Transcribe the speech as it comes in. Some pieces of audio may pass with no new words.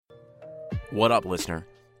What up, listener?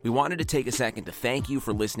 We wanted to take a second to thank you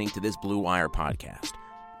for listening to this Blue Wire podcast.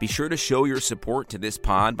 Be sure to show your support to this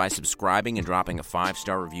pod by subscribing and dropping a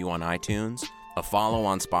 5-star review on iTunes, a follow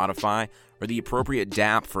on Spotify, or the appropriate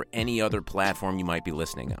DAP for any other platform you might be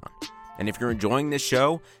listening on. And if you're enjoying this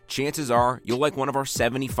show, chances are you'll like one of our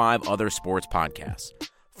 75 other sports podcasts.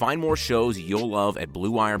 Find more shows you'll love at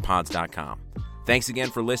BlueWirePods.com. Thanks again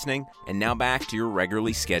for listening, and now back to your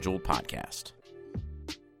regularly scheduled podcast.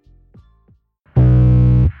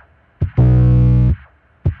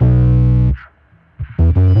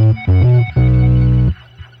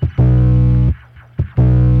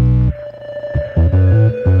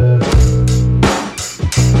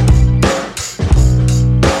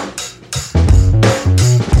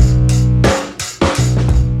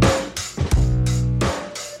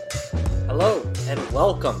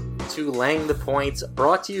 Welcome to Laying the Points,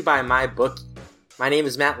 brought to you by MyBookie. My name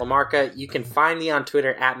is Matt LaMarca. You can find me on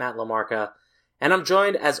Twitter at Matt LaMarca. And I'm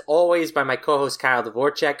joined, as always, by my co-host Kyle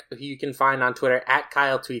Dvorchak, who you can find on Twitter at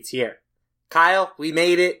KyleTweetsHere. Kyle, we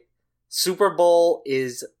made it. Super Bowl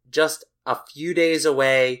is just a few days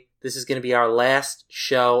away. This is going to be our last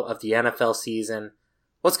show of the NFL season.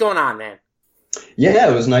 What's going on, man?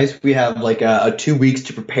 Yeah, it was nice. We have like 2 weeks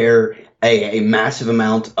to prepare a massive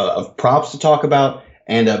amount of props to talk about.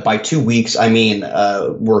 And by 2 weeks, I mean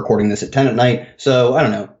we're recording this at 10 at night. So I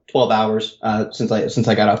don't know, 12 hours since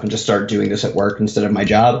I got up and just started doing this at work instead of my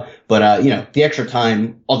job. But the extra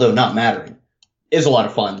time, although not mattering, is a lot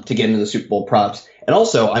of fun to get into the Super Bowl props. And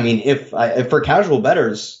also, I mean, if for casual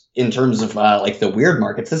bettors in terms of like the weird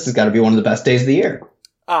markets, this has got to be one of the best days of the year.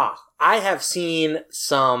 I have seen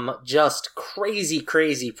some just crazy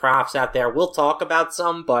props out there. We'll talk about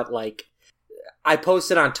some, but like I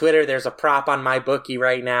posted on Twitter, there's a prop on MyBookie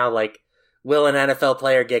right now, like, will an NFL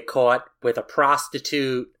player get caught with a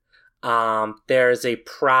prostitute? There's a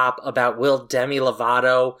prop about will Demi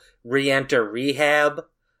Lovato re-enter rehab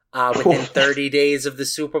within 30 days of the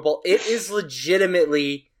Super Bowl. It is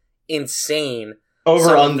legitimately insane.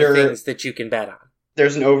 Over under things that you can bet on.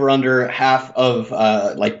 There's an over under half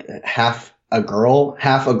a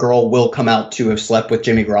girl will come out to have slept with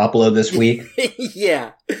Jimmy Garoppolo this week.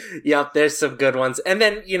 Yeah. Yep, there's some good ones. And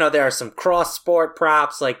then, there are some cross-sport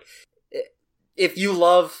props. Like, if you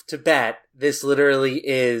love to bet, this literally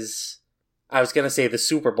is, I was going to say the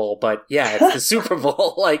Super Bowl, but yeah, it's the Super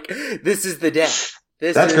Bowl. Like, this is the day.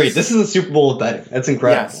 That's great. This is the Super Bowl betting. That's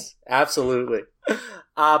incredible. Yes, absolutely.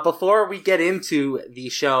 Before we get into the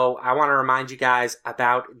show, I want to remind you guys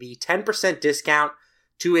about the 10% discount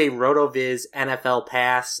to a RotoViz NFL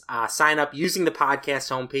Pass. Sign up using the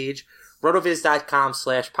podcast homepage,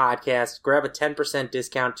 rotoviz.com/podcast. Grab a 10%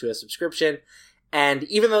 discount to a subscription. And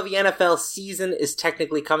even though the NFL season is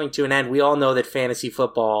technically coming to an end, we all know that fantasy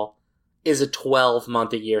football is a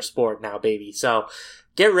 12-month-a-year sport now, baby. So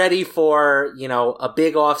get ready for, a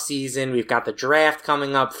big off season. We've got the draft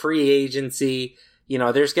coming up, free agency.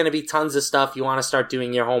 There's going to be tons of stuff. You want to start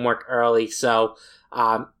doing your homework early. So,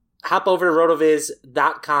 hop over to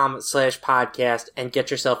rotoviz.com/podcast and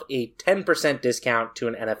get yourself a 10% discount to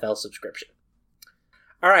an NFL subscription.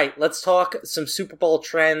 All right, let's talk some Super Bowl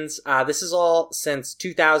trends. This is all since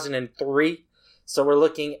 2003. So we're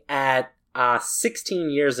looking at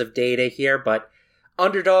 16 years of data here, but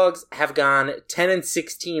underdogs have gone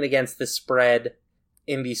 10-16 against the spread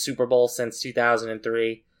in the Super Bowl since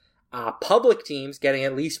 2003. Public teams getting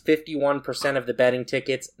at least 51% of the betting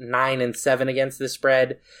tickets, 9-7 against the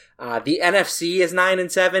spread. The NFC is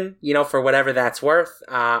 9-7, for whatever that's worth.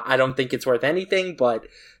 I don't think it's worth anything, but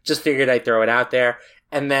just figured I'd throw it out there.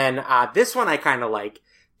 And then, this one I kind of like.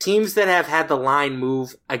 Teams that have had the line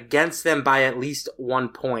move against them by at least 1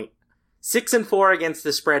 point. 6-4 against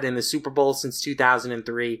the spread in the Super Bowl since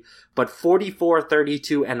 2003, but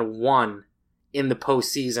 44-32-1 in the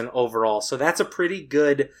postseason overall. So that's a pretty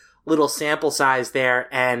good little sample size there,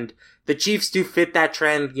 and the Chiefs do fit that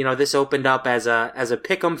trend. This opened up as a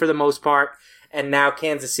pick'em for the most part, and now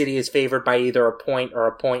Kansas City is favored by either a point or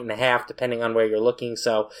a point and a half, depending on where you're looking.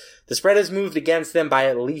 So the spread has moved against them by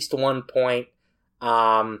at least 1 point.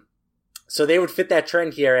 So they would fit that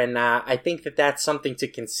trend here, and I think that that's something to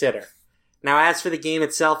consider. Now, as for the game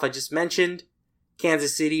itself, I just mentioned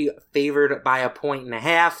Kansas City favored by a point and a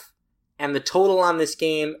half, and the total on this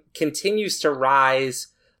game continues to rise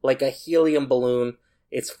like a helium balloon.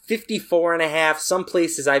 It's 54.5. Some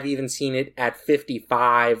places I've even seen it at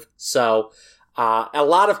 55. So, a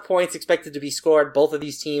lot of points expected to be scored. Both of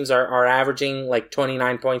these teams are averaging like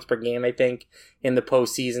 29 points per game, I think, in the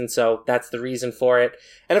postseason. So that's the reason for it.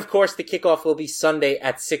 And of course, the kickoff will be Sunday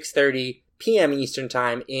at 6:30 p.m. Eastern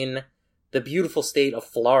time in the beautiful state of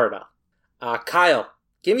Florida. Kyle,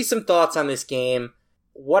 give me some thoughts on this game.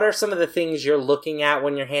 What are some of the things you're looking at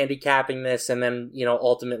when you're handicapping this? And then,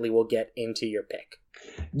 ultimately we'll get into your pick.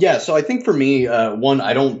 Yeah, so I think for me, one,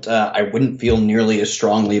 I wouldn't feel nearly as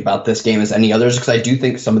strongly about this game as any others because I do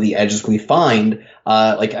think some of the edges we find,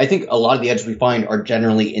 I think a lot of the edges we find are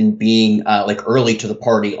generally in being early to the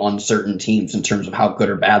party on certain teams in terms of how good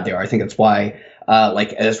or bad they are. I think that's why,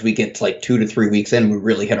 as we get to 2 to 3 weeks in, we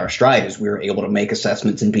really hit our stride as we were able to make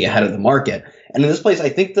assessments and be ahead of the market. And in this place, I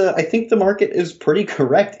think the market is pretty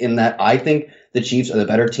correct in that I think the Chiefs are the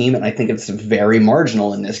better team, and I think it's very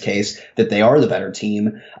marginal in this case that they are the better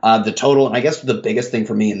team. The total, and I guess the biggest thing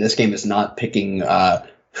for me in this game is not picking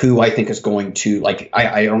who I think is going to,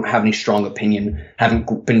 I don't have any strong opinion,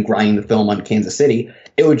 haven't been grinding the film on Kansas City.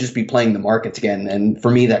 It would just be playing the markets again. And for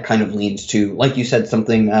me, that kind of leans to, like you said,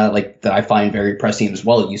 something that I find very prescient as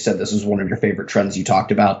well. You said this was one of your favorite trends you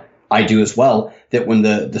talked about. I do as well, that when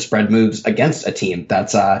the spread moves against a team,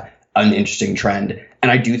 that's an interesting trend. And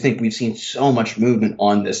I do think we've seen so much movement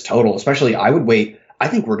on this total, especially I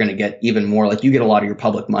think we're going to get even more, you get a lot of your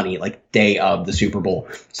public money day of the Super Bowl.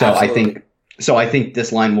 So Absolutely. I think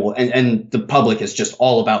this line will, and the public is just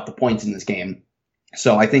all about the points in this game.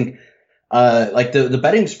 So I think the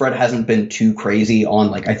betting spread hasn't been too crazy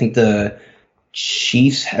on I think the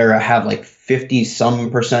Chiefs have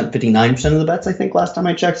 59% of the bets, I think last time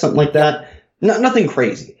I checked, something like that. Nothing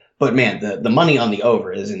crazy. But man, the money on the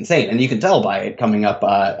over is insane. And you can tell by it coming up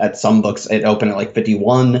at some books. It opened at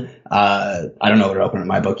 51. I don't know what it opened at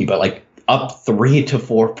my bookie, but up 3 to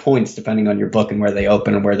 4 points depending on your book and where they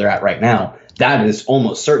open and where they're at right now. That is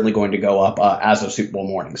almost certainly going to go up as of Super Bowl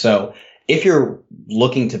morning. So if you're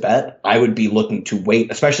looking to bet, I would be looking to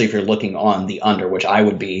wait, especially if you're looking on the under, which I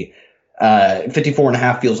would be.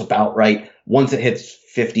 54.5 feels about right. Once it hits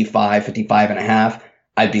 55.5,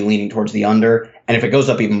 I'd be leaning towards the under. And if it goes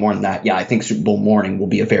up even more than that, I think Super Bowl morning will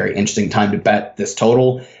be a very interesting time to bet this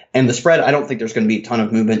total. And the spread, I don't think there's going to be a ton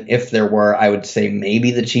of movement. If there were, I would say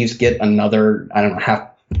maybe the Chiefs get another, I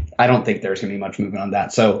don't think there's going to be much movement on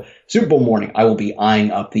that. So Super Bowl morning, I will be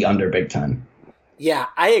eyeing up the under big time. Yeah,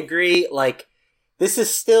 I agree. This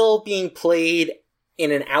is still being played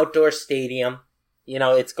in an outdoor stadium.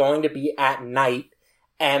 It's going to be at night.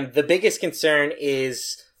 And the biggest concern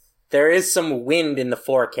is there is some wind in the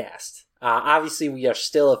forecast. Obviously, we are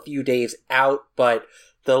still a few days out, but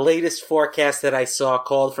the latest forecast that I saw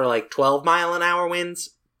called for 12-mile-an-hour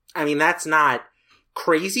winds. I mean, that's not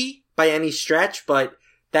crazy by any stretch, but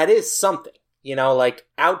that is something.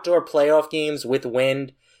 Outdoor playoff games with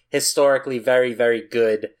wind, historically very, very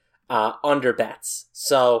good under bets.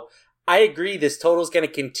 So I agree this total is going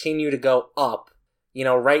to continue to go up.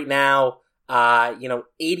 Right now,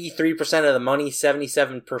 83% of the money,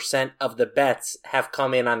 77% of the bets have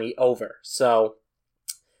come in on the over. So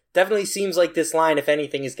definitely seems like this line, if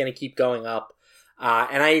anything, is going to keep going up.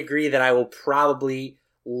 And I agree that I will probably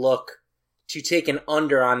look to take an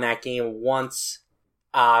under on that game once,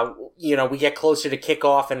 we get closer to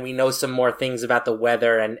kickoff and we know some more things about the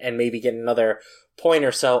weather and maybe get another point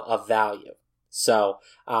or so of value. So,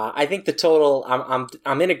 I think the total,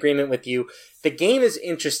 I'm in agreement with you. The game is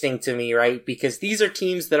interesting to me, right? Because these are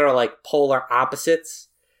teams that are polar opposites.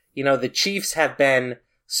 The Chiefs have been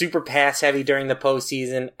super pass heavy during the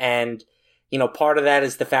postseason. And, part of that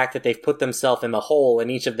is the fact that they've put themselves in the hole in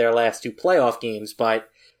each of their last 2 playoff games. But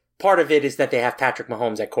part of it is that they have Patrick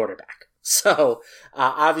Mahomes at quarterback. So,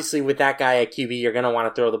 obviously with that guy at QB, you're going to want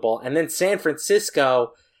to throw the ball. And then San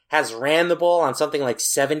Francisco has ran the ball on something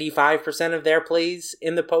 75% of their plays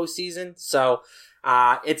in the postseason. So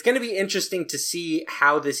it's going to be interesting to see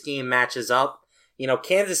how this game matches up.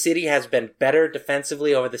 Kansas City has been better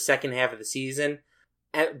defensively over the second half of the season,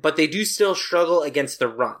 but they do still struggle against the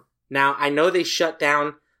run. Now, I know they shut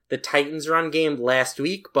down the Titans run game last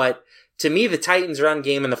week, but to me, the Titans run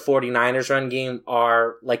game and the 49ers run game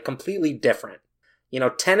are completely different.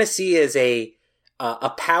 Tennessee is a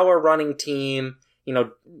power running team.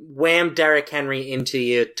 Wham Derrick Henry into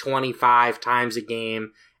you 25 times a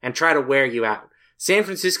game and try to wear you out. San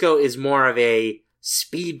Francisco is more of a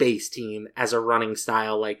speed-based team as a running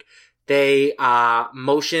style. They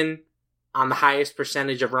motion on the highest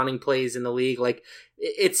percentage of running plays in the league.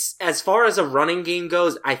 It's, as far as a running game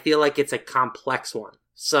goes, I feel like it's a complex one.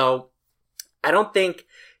 So I don't think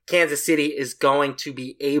Kansas City is going to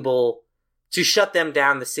be able to shut them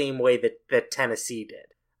down the same way that Tennessee did.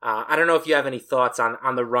 I don't know if you have any thoughts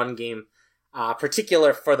on the run game,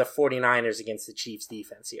 particular for the 49ers against the Chiefs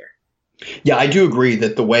defense here. Yeah, I do agree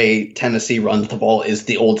that the way Tennessee runs the ball is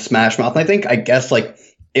the old smash mouth. And I guess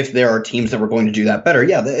if there are teams that were going to do that better,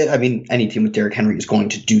 yeah, I mean, any team with Derrick Henry is going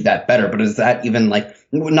to do that better. But is that even like,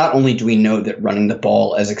 not only do we know that running the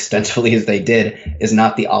ball as extensively as they did is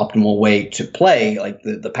not the optimal way to play, like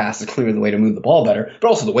the pass is clearly the way to move the ball better, but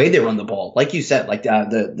also the way they run the ball. Like you said, like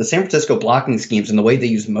the San Francisco blocking schemes and the way they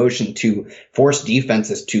use motion to force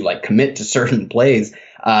defenses to like commit to certain plays,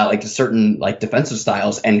 like to certain like defensive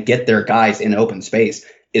styles and get their guys in open space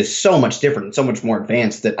is so much different and so much more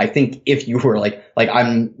advanced that I think if you were like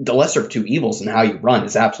I'm the lesser of two evils in how you run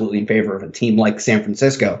is absolutely in favor of a team like San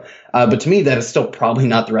Francisco. But to me, that is still probably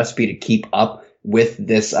not the recipe to keep up with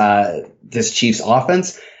this Chiefs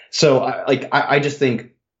offense. So I just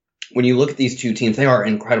think when you look at these two teams, they are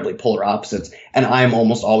incredibly polar opposites. And I'm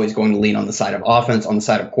almost always going to lean on the side of offense, on the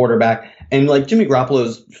side of quarterback. And like Jimmy Garoppolo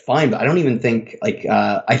is fine, but I don't even think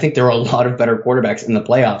I think there are a lot of better quarterbacks in the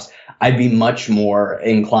playoffs. I'd be much more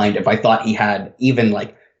inclined if I thought he had even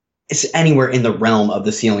like it's anywhere in the realm of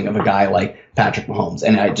the ceiling of a guy like Patrick Mahomes.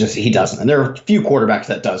 And he doesn't. And there are a few quarterbacks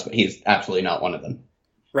that does, but he's absolutely not one of them.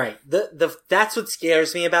 Right. That's what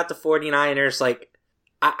scares me about the 49ers. Like,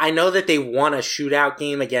 I know that they won a shootout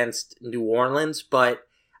game against New Orleans, but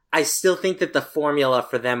I still think that the formula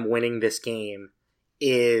for them winning this game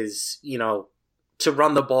is, to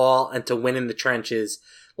run the ball and to win in the trenches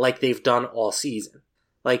like they've done all season.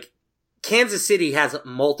 Like, Kansas City has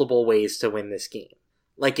multiple ways to win this game.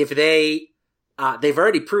 Like, if they've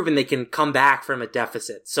already proven they can come back from a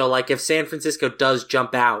deficit. So, like, if San Francisco does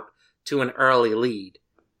jump out to an early lead,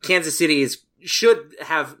 Kansas City should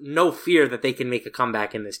have no fear that they can make a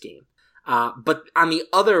comeback in this game. But on the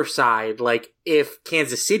other side, like, if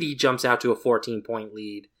Kansas City jumps out to a 14-point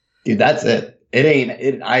lead, dude, that's it. It ain't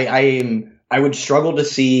it. I would struggle to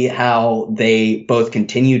see how they both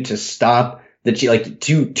continue to stop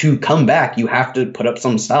to come back. You have to put up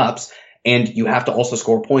some stops and you have to also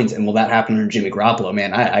score points. And will that happen under Jimmy Garoppolo?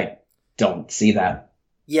 Man, I don't see that.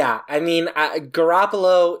 Yeah, I mean,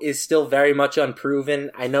 Garoppolo is still very much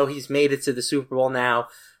unproven. I know he's made it to the Super Bowl now.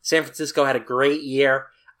 San Francisco had a great year.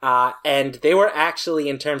 And they were actually,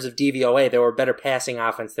 in terms of DVOA, they were better passing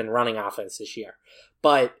offense than running offense this year.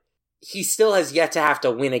 But he still has yet to have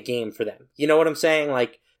to win a game for them. You know what I'm saying?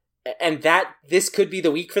 Like, and this could be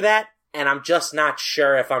the week for that. And I'm just not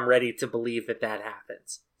sure if I'm ready to believe that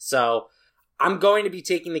happens. So I'm going to be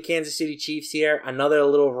taking the Kansas City Chiefs here. Another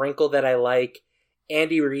little wrinkle that I like.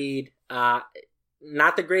 Andy Reid, not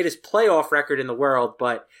the greatest playoff record in the world,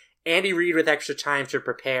 but Andy Reid with extra time to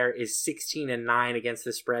prepare is 16-9 against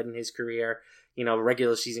the spread in his career.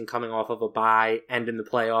 Regular season coming off of a bye, and in the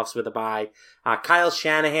playoffs with a bye. Kyle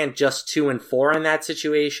Shanahan just 2-4 in that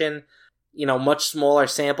situation. Much smaller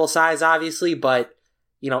sample size, obviously, but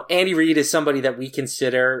Andy Reid is somebody that we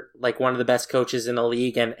consider like one of the best coaches in the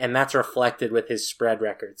league, and that's reflected with his spread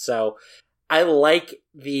record. So I like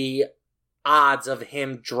the odds of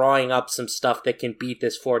him drawing up some stuff that can beat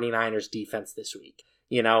this 49ers defense this week.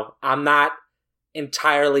 I'm not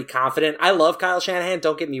entirely confident. I love Kyle Shanahan,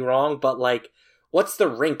 don't get me wrong, but like, what's the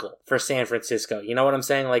wrinkle for San Francisco? You know what I'm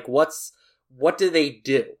saying? Like, what do they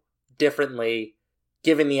do differently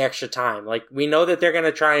given the extra time? Like, we know that they're going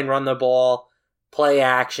to try and run the ball, play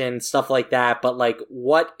action, stuff like that, but like,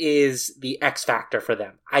 what is the X factor for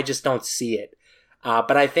them? I just don't see it.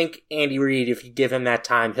 But I think Andy Reid, if you give him that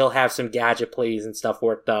time, he'll have some gadget plays and stuff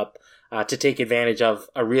worked up to take advantage of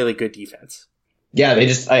a really good defense. Yeah,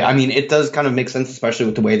 I mean, it does kind of make sense, especially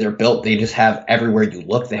with the way they're built. They just have everywhere you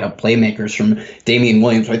look. They have playmakers from Damian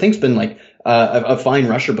Williams, who I think has been like a fine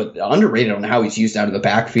rusher, but underrated on how he's used out of the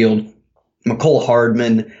backfield. McCole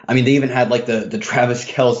Hardman. I mean, they even had like the Travis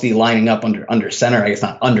Kelce lining up under center. I guess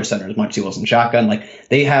not under center as much as he was in shotgun. Like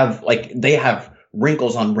they have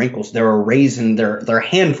wrinkles on wrinkles. They're a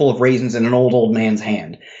handful of raisins in an old man's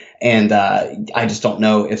hand. And I just don't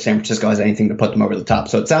know if San Francisco has anything to put them over the top.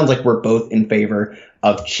 So it sounds like we're both in favor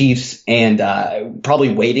of Chiefs and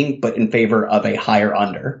probably waiting, but in favor of a higher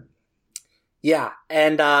under. Yeah,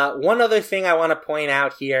 and one other thing I want to point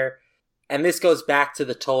out here, and this goes back to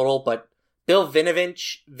the total, but Bill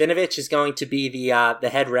Vinovich is going to be the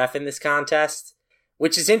head ref in this contest,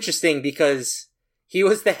 which is interesting because he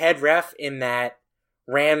was the head ref in that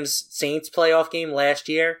Rams-Saints playoff game last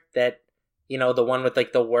year that, the one with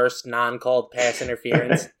like the worst non-called pass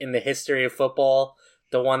interference in the history of football,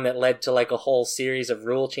 the one that led to like a whole series of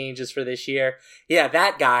rule changes for this year. Yeah,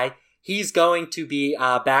 that guy, he's going to be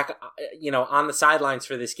back, on the sidelines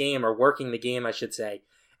for this game, or working the game, I should say.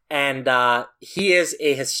 And he is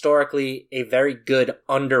historically a very good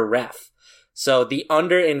under ref. So the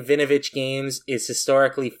under in Vinovich games is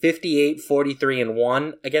historically 58, 43, and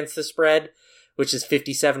 1 against the spread, which is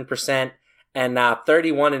 57%. and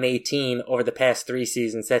 31-18 over the past 3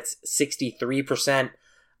 seasons. That's 63%.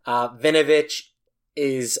 Vinovich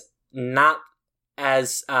is not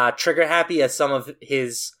as trigger happy as some of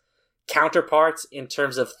his counterparts in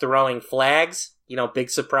terms of throwing flags. Big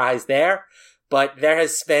surprise there. But there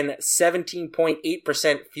has been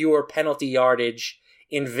 17.8% fewer penalty yardage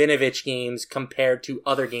in Vinovich games compared to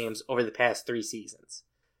other games over the past 3 seasons.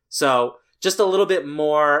 So just a little bit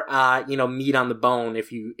more, meat on the bone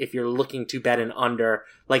if you're looking to bet an under,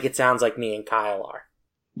 like it sounds like me and Kyle are.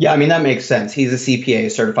 Yeah, I mean, that makes sense. He's a CPA,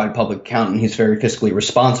 certified public accountant. He's very fiscally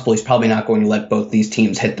responsible. He's probably not going to let both these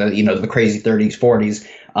teams hit the crazy 30s, 40s.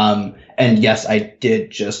 And yes, I did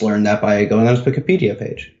just learn that by going on his Wikipedia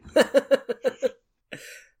page.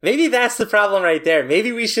 Maybe that's the problem right there.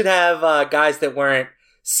 Maybe we should have guys that weren't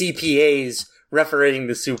CPAs refereeing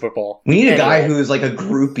the Super Bowl. We need a guy who's like a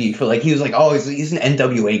groupie for he's an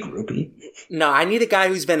NWA groupie. No, I need a guy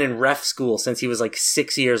who's been in ref school since he was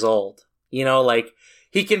 6 years old.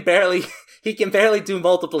 He can barely do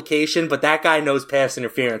multiplication, but that guy knows pass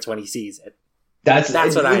interference when he sees it. That's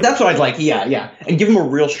what I'd like. Yeah. And give him a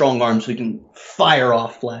real strong arm so he can fire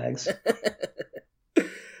off flags.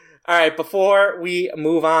 All right, before we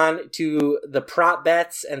move on to the prop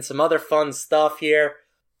bets and some other fun stuff here,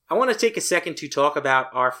 I want to take a second to talk about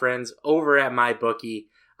our friends over at MyBookie.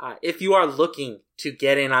 If you are looking to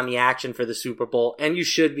get in on the action for the Super Bowl, and you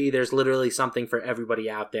should be, there's literally something for everybody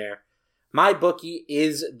out there. MyBookie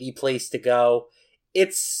is the place to go.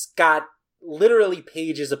 It's got literally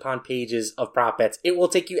pages upon pages of prop bets. It will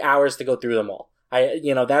take you hours to go through them all.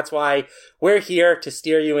 That's why we're here to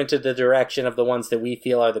steer you into the direction of the ones that we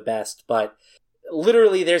feel are the best. But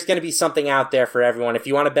literally, there's going to be something out there for everyone. If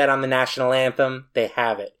you want to bet on the national anthem, they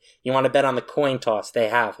have it. You want to bet on the coin toss, they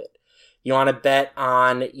have it. You want to bet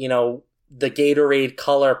on, the Gatorade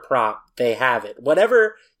color prop, they have it.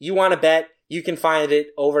 Whatever you want to bet, you can find it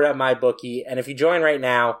over at MyBookie. And if you join right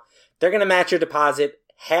now, they're going to match your deposit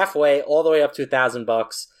halfway, all the way up to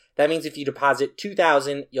 $1,000. That means if you deposit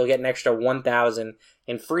 $2,000, you'll get an extra $1,000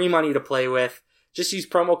 in free money to play with. Just use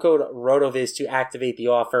promo code RotoViz to activate the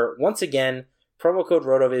offer. Once again, promo code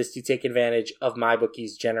RotoViz to take advantage of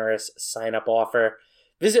MyBookie's generous sign-up offer.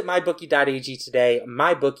 Visit mybookie.ag today.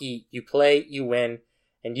 MyBookie, you play, you win,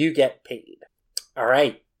 and you get paid. All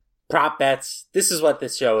right, prop bets. This is what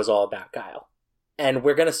this show is all about, Kyle. And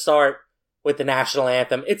we're going to start with the national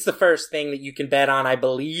anthem. It's the first thing that you can bet on, I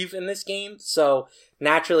believe, in this game. So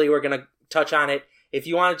naturally, we're going to touch on it. If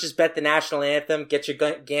you want to just bet the national anthem, get your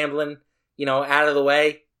gambling, out of the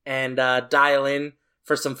way and dial in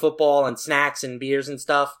for some football and snacks and beers and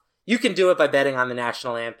stuff, you can do it by betting on the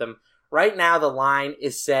national anthem. Right now, the line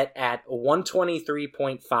is set at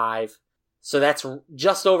 123.5. So that's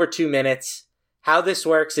just over 2 minutes. How this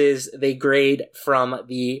works is they grade from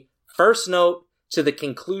the first note to the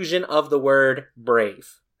conclusion of the word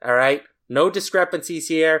brave. All right? No discrepancies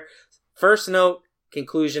here. First note,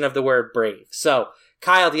 conclusion of the word brave. So,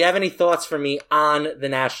 Kyle, do you have any thoughts for me on the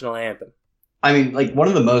national anthem? I mean, one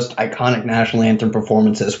of the most iconic national anthem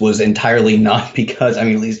performances was entirely not because, at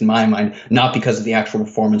least in my mind, not because of the actual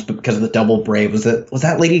performance, but because of the double brave. Was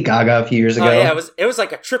that Lady Gaga a few years ago? Oh, yeah, it was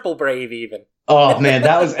like a triple brave even. Oh, man,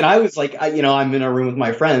 and I was I'm in a room with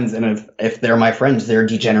my friends, and if they're my friends, they're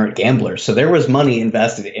degenerate gamblers. So there was money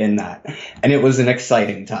invested in that, and it was an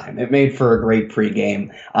exciting time. It made for a great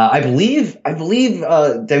pregame. I believe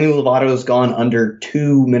Demi Lovato's gone under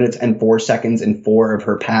 2 minutes and 4 seconds in 4 of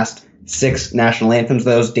her past 6 national anthems.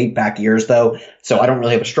 Those date back years, though, so I don't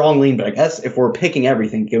really have a strong lean, but I guess if we're picking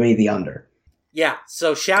everything, give me the under. Yeah,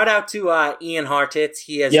 so shout out to Ian Hartitz.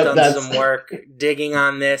 He has done some work digging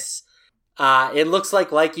on this. It looks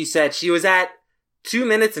like you said, she was at 2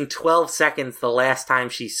 minutes and 12 seconds the last time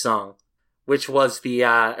she sung, which was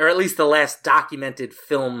or at least the last documented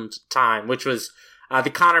filmed time, which was the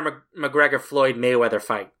Conor McGregor-Floyd Mayweather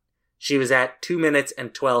fight. She was at 2 minutes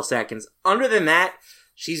and 12 seconds. Other than that,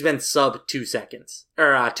 she's been sub 2 seconds,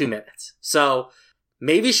 or 2 minutes. So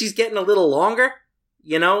maybe she's getting a little longer,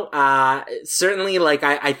 certainly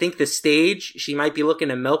I think the stage, she might be looking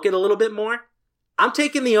to milk it a little bit more. I'm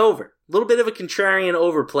taking the over. A little bit of a contrarian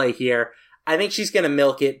overplay here. I think she's going to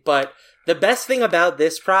milk it, but the best thing about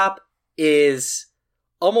this prop is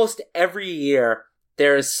almost every year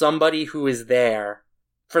there is somebody who is there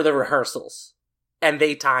for the rehearsals and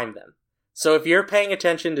they time them. So if you're paying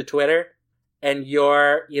attention to Twitter and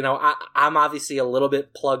you're, I'm obviously a little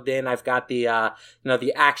bit plugged in. I've got the,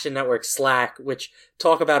 the Action Network Slack, which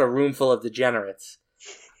talk about a room full of degenerates.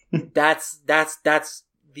 That's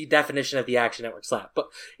the definition of the Action Network Slack. But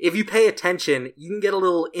if you pay attention, you can get a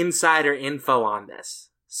little insider info on this.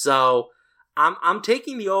 So I'm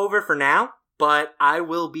taking the over for now. but I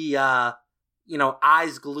will be,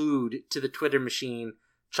 eyes glued to the Twitter machine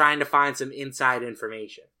trying to find some inside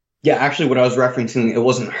information. Yeah, actually, what I was referencing, it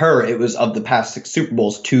wasn't her. It was of the past 6 Super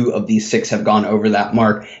Bowls. 2 of these 6 have gone over that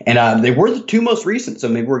mark. And they were the 2 most recent, so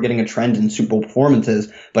maybe we're getting a trend in Super Bowl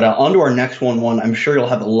performances. But on to our next one I'm sure you'll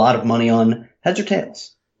have a lot of money on. Heads or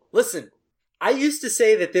tails? Listen, I used to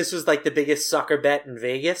say that this was like the biggest sucker bet in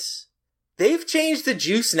Vegas. They've changed the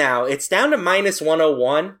juice now. It's down to minus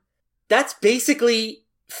 101. That's basically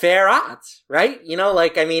fair odds, right?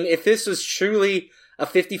 If this was truly a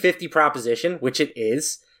 50-50 proposition, which it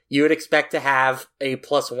is, you would expect to have a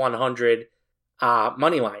plus 100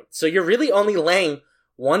 money line. So you're really only laying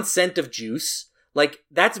 1 cent of juice. Like,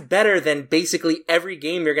 that's better than basically every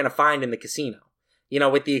game you're going to find in the casino.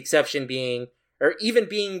 With the exception being, or even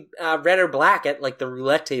being red or black at like the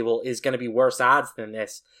roulette table is going to be worse odds than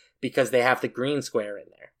this because they have the green square in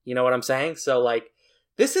there. You know what I'm saying? So like,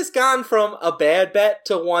 this has gone from a bad bet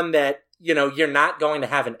to one that, you're not going to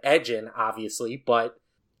have an edge in, obviously, but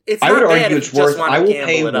it's not I would bad argue if it's you just worth. want I to will gamble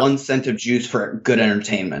pay it up. 1 cent of juice for good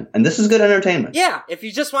entertainment, and this is good entertainment. Yeah, if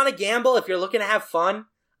you just want to gamble, if you're looking to have fun,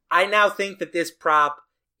 I now think that this prop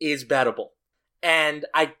is bettable, and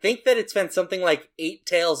I think that it's been something like 8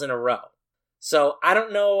 tails in a row. So I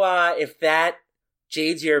don't know if that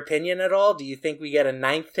jades your opinion at all. Do you think we get a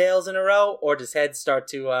 9th tails in a row, or does heads start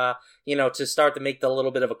to start to make the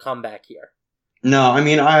little bit of a comeback here? No, I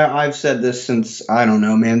mean I've said this since I don't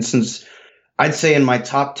know, man. Since I'd say in my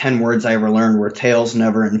top 10 words I ever learned were tails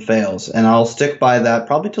never and fails. And I'll stick by that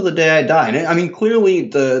probably till the day I die. And I mean, clearly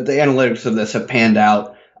the analytics of this have panned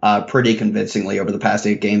out pretty convincingly over the past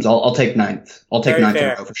 8 games. I'll take 9th. I'll take Very 9th in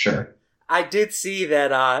fair. a row for sure. I did see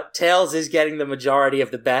that tails is getting the majority of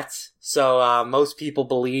the bets. So most people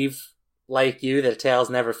believe, like you, that tails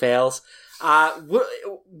never fails.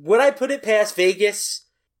 Would I put it past Vegas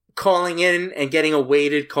calling in and getting a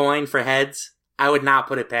weighted coin for heads? I would not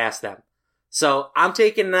put it past them. So I'm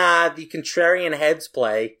taking the contrarian heads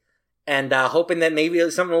play and hoping that maybe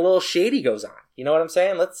something a little shady goes on. You know what I'm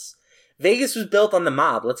saying? Vegas was built on the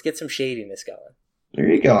mob. Let's get some shadiness going. There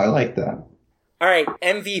you go. I like that. All right,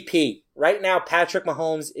 MVP. Right now, Patrick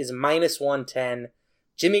Mahomes is minus 110.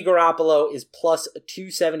 Jimmy Garoppolo is plus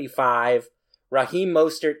 275. Raheem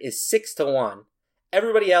Mostert is 6-1.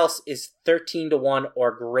 Everybody else is 13-1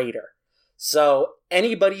 or greater. So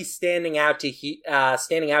anybody standing out to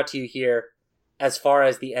you here as far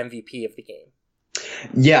as the MVP of the game?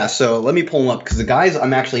 Yeah, so let me pull them up because the guys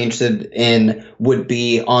I'm actually interested in would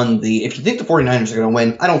be on the. If you think the 49ers are going to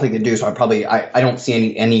win, I don't think they do. So I don't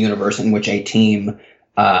see any universe in which a team,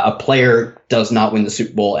 a player does not win the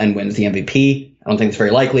Super Bowl and wins the MVP. I don't think it's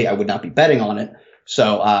very likely. I would not be betting on it.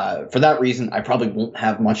 So for that reason, I probably won't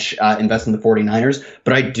have much invest in the 49ers.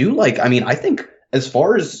 But I do like. I mean, I think as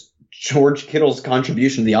far as George Kittle's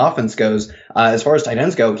contribution to the offense goes, as far as tight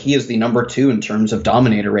ends go, he is the number 2 in terms of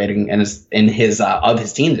dominator rating and is in his of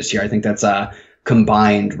his team this year. I think that's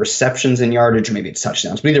combined receptions and yardage, or maybe it's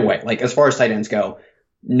touchdowns. But either way, like as far as tight ends go,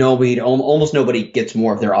 almost nobody gets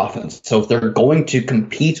more of their offense. So if they're going to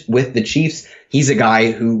compete with the Chiefs, he's a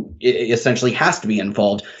guy who essentially has to be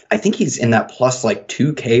involved. I think he's in that plus like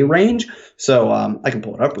 2K range. So I can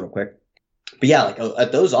pull it up real quick. But yeah, like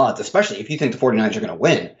at those odds, especially if you think the 49ers are going to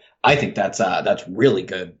win, I think that's really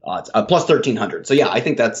good odds. Plus 1,300. So yeah, I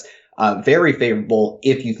think that's very favorable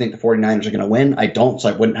if you think the 49ers are going to win. I don't, so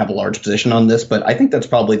I wouldn't have a large position on this, but I think that's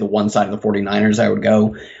probably the one side of the 49ers I would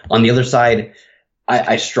go. On the other side,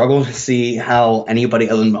 I struggle to see how anybody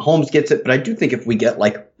other than Mahomes gets it, but I do think if we get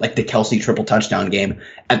like the Kelsey triple touchdown game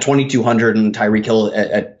at 2,200 and Tyreek Hill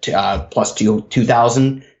at plus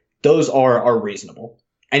 2,000, those are reasonable.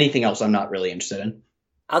 Anything else I'm not really interested in.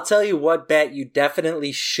 I'll tell you what bet you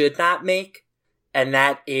definitely should not make, and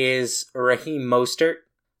that is Raheem Mostert.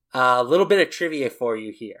 A little bit of trivia for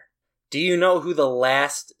you here. Do you know who the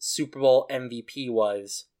last Super Bowl MVP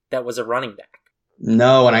was that was a running back?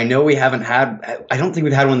 No, and I know we haven't had. I don't think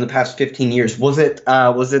we've had one in the past 15 years. Was it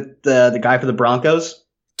the guy for the Broncos?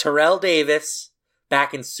 Terrell Davis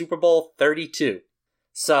back in Super Bowl 32.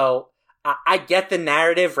 So I get the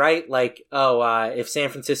narrative, right? Like, if San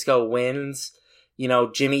Francisco wins,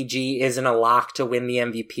 Jimmy G isn't a lock to win the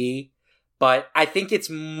MVP. But I think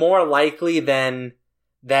it's more likely than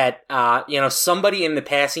that, somebody in the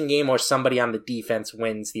passing game or somebody on the defense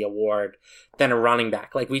wins the award than a running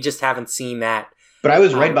back. Like, we just haven't seen that. But I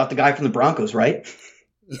was right about the guy from the Broncos, right?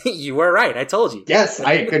 You were right. I told you. Yes,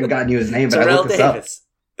 I couldn't gotten you his name, but Terrell I looked this Davis.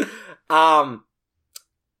 up.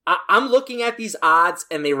 I'm looking at these odds,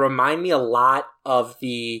 and they remind me a lot of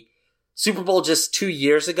the Super Bowl just 2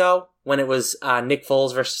 years ago when it was Nick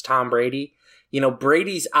Foles versus Tom Brady.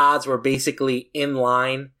 Brady's odds were basically in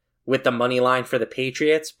line with the money line for the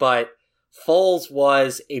Patriots, but Foles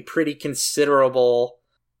was a pretty considerable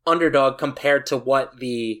underdog compared to what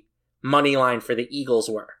the money line for the Eagles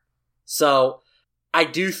were. So I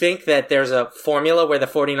do think that there's a formula where the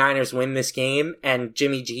 49ers win this game and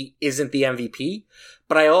Jimmy G isn't the MVP.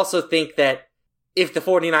 But I also think that if the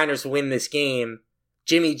 49ers win this game,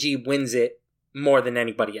 Jimmy G wins it more than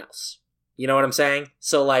anybody else. You know what I'm saying?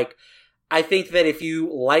 So, I think that if you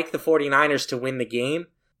like the 49ers to win the game,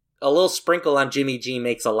 a little sprinkle on Jimmy G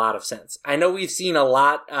makes a lot of sense. I know we've seen a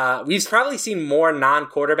lot, we've probably seen more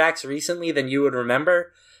non-quarterbacks recently than you would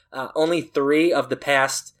remember. Only 3 of the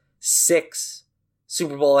past 6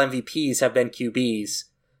 Super Bowl MVPs have been QBs.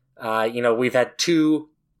 We've had 2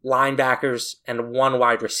 linebackers and 1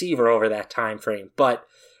 wide receiver over that time frame. But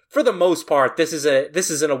for the most part, this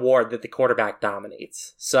is an award that the quarterback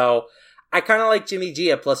dominates. So I kind of like Jimmy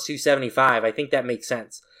G at plus 275. I think that makes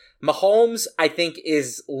sense. Mahomes, I think,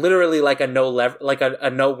 is literally like a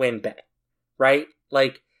no-win bet, right?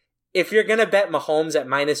 If you're gonna bet Mahomes at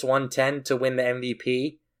minus 110 to win the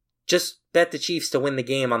MVP, just bet the Chiefs to win the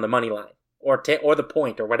game on the money line or the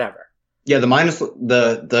point or whatever. Yeah,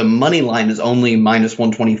 the money line is only minus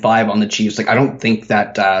 125 on the Chiefs. I don't think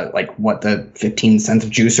that the 15 cents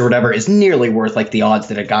of juice or whatever is nearly worth the odds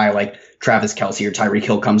that a guy like Travis Kelce or Tyreek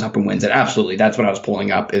Hill comes up and wins it. Absolutely, that's what I was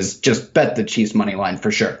pulling up. Is just bet the Chiefs money line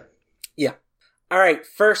for sure. Yeah. All right,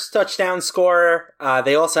 first touchdown scorer.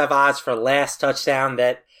 They also have odds for last touchdown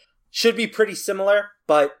that should be pretty similar,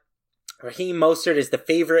 but Raheem Mostert is the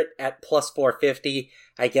favorite at plus 450.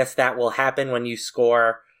 I guess that will happen when you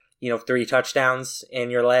score 3 touchdowns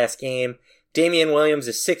in your last game. Damian Williams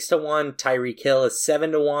is 6-1. Tyreek Hill is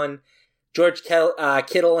 7-1. George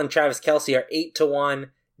Kittle and Travis Kelce are 8-1.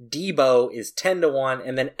 Debo is 10-1.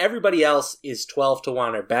 And then everybody else is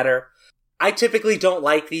 12-1 or better. I typically don't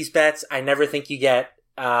like these bets. I never think you get,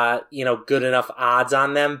 good enough odds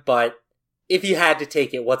on them. But if you had to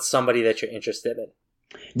take it, what's somebody that you're interested in?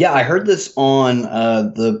 Yeah, I heard this on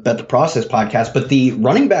the Bet the Process podcast, but the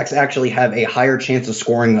running backs actually have a higher chance of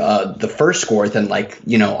scoring the first score than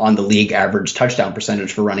on the league average touchdown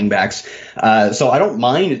percentage for running backs. So I don't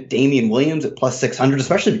mind Damian Williams at plus 600,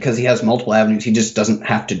 especially because he has multiple avenues. He just doesn't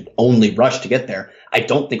have to only rush to get there. I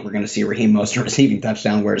don't think we're going to see Raheem Mostert receiving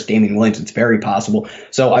touchdown, whereas Damian Williams, it's very possible.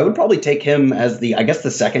 So I would probably take him as the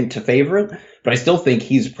second to favorite. But I still think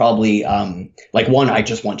he's probably, one, I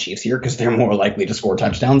just want Chiefs here because they're more likely to score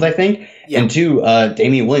touchdowns, I think. Yeah. And 2,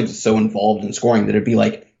 Damian Williams is so involved in scoring that it'd be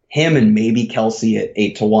him and maybe Kelce at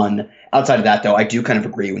 8-1. Outside of that, though, I do kind of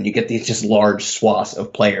agree. When you get these just large swaths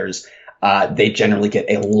of players, they generally get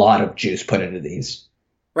a lot of juice put into these.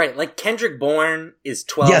 Right, Kendrick Bourne is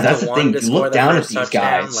 12-1 to score the first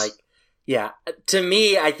touchdown. To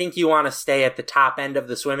me, I think you want to stay at the top end of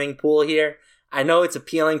the swimming pool here. I know it's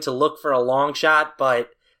appealing to look for a long shot,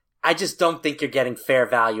 but I just don't think you're getting fair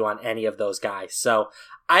value on any of those guys. So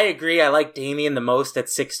I agree. I like Damian the most at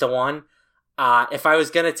 6-1. If I was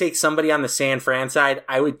going to take somebody on the San Fran side,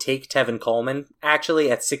 I would take Tevin Coleman actually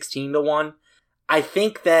at 16-1. I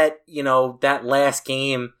think that, that last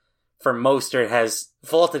game for Mostert has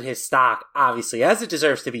vaulted his stock, obviously, as it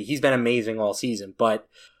deserves to be. He's been amazing all season, but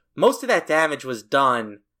most of that damage was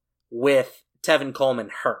done with Tevin Coleman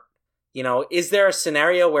hurt. Is there a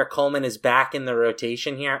scenario where Coleman is back in the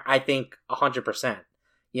rotation here? I think 100%.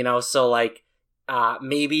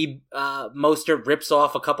 Maybe Mostert rips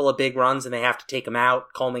off a couple of big runs and they have to take him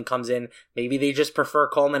out. Coleman comes in. Maybe they just prefer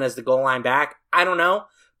Coleman as the goal line back. I don't know.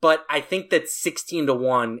 But I think that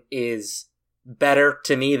 16-1 is better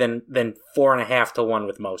to me than 4.5-1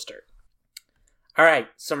 with Mostert. All right,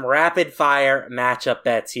 some rapid fire matchup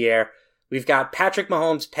bets here. We've got Patrick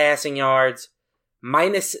Mahomes passing yards,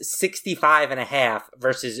 minus 65.5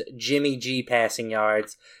 versus Jimmy G passing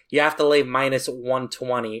yards. You have to lay minus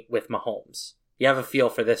 120 with Mahomes. You have a feel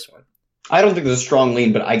for this one? I don't think there's a strong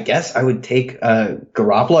lean, but I guess I would take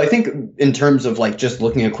Garoppolo. I think in terms of just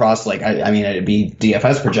looking across, it'd be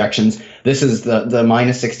DFS projections. This is the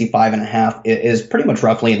minus 65.5 is pretty much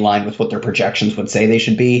roughly in line with what their projections would say they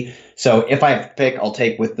should be. So if I have to pick, I'll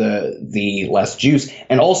take with the less juice.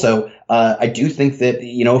 And also, I do think that,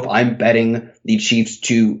 if I'm betting the Chiefs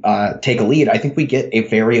to take a lead, I think we get a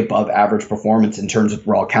very above average performance in terms of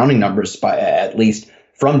raw counting numbers, at least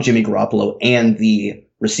from Jimmy Garoppolo and the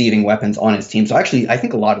receiving weapons on his team. So actually, I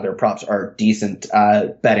think a lot of their props are decent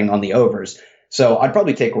betting on the overs. So I'd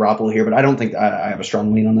probably take Garoppolo here, but I don't think I have a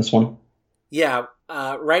strong lean on this one. Yeah.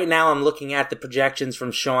 Right now I'm looking at the projections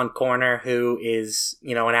from Sean Corner, who is,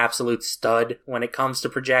 an absolute stud when it comes to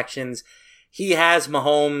projections. He has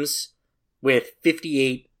Mahomes with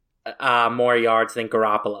 58 more yards than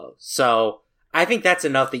Garoppolo. So I think that's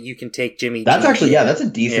enough that you can take Jimmy That's G. actually, that's a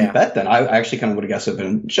decent bet then. I actually kind of would have guessed it would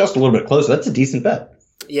have been just a little bit closer. That's a decent bet.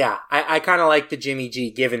 Yeah, I kind of like the Jimmy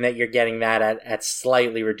G, given that you're getting that at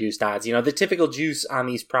slightly reduced odds. The typical juice on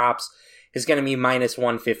these props is going to be minus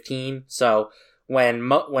 115. So when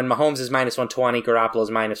Mahomes is minus 120, Garoppolo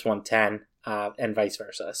is minus 110, and vice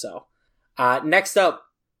versa. So next up,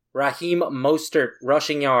 Raheem Mostert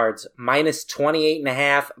rushing yards, minus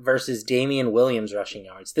 28.5 versus Damian Williams rushing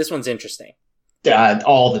yards. This one's interesting.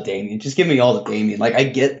 All the Damien. Just give me all the Damien. Like, I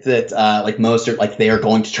get that, like, Mostert, like, they are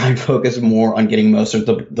going to try and focus more on getting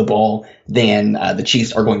Mostert the ball than the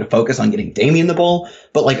Chiefs are going to focus on getting Damien the ball.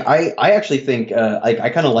 But, like, I actually think, I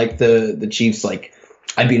kind of like the Chiefs, like,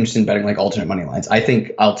 I'd be interested in betting, like, alternate money lines. I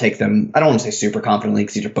think I'll take them. I don't want to say super confidently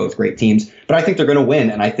because these are both great teams, but I think they're going to win.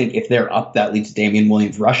 And I think if they're up, that leads to Damian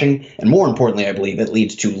Williams rushing. And more importantly, I believe it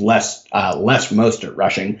leads to less Mostert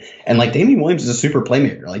rushing. And, like, Damian Williams is a super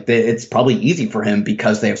playmaker. Like, it's probably easy for him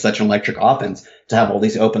because they have such an electric offense to have all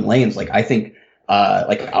these open lanes. Like, I think,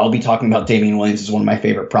 like, I'll be talking about Damian Williams as one of my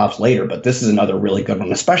favorite props later, but this is another really good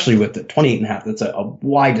one, especially with the 28.5. That's a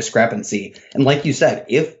wide discrepancy. And like you said,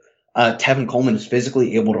 if Tevin Coleman is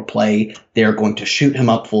physically able to play, they're going to shoot him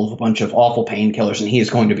up full of a bunch of awful painkillers, and he is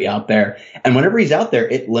going to be out there. And whenever he's out there,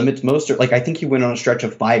 it limits Mostert. Like, I think he went on a stretch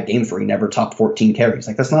of 5 games where he never topped 14 carries.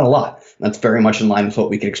 Like, that's not a lot. That's very much in line with what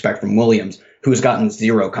we could expect from Williams, who has gotten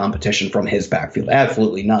zero competition from his backfield.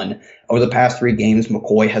 Absolutely none. Over the past 3 games,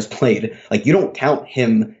 McCoy has played. Like, you don't count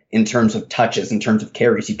him in terms of touches, in terms of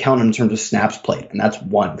carries. You count him in terms of snaps played, and that's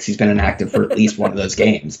 1 because he's been inactive for at least one of those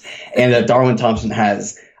games. And Darwin Thompson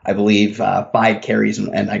has, I believe, 5 carries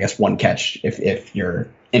and I guess 1 catch if you're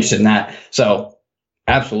interested in that. So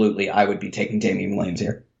absolutely, I would be taking Damian Williams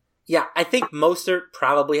here. Yeah, I think Mostert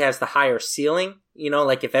probably has the higher ceiling,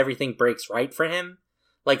 like if everything breaks right for him.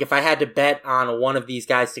 Like if I had to bet on one of these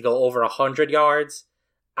guys to go over 100 yards,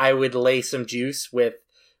 I would lay some juice with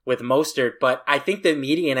Mostert. But I think the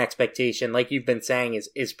median expectation, like you've been saying,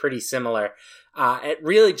 is pretty similar. It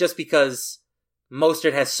really just because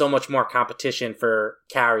Mostert has so much more competition for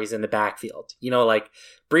carries in the backfield. Like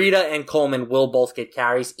Breida and Coleman will both get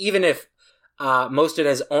carries, even if Mostert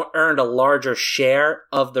has earned a larger share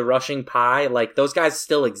of the rushing pie. Like those guys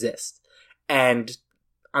still exist, and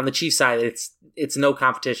on the Chiefs side, it's no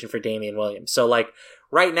competition for Damian Williams. So like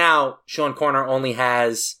right now, Sean Corner only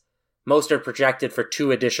has Mostert projected for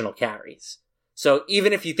 2 additional carries. So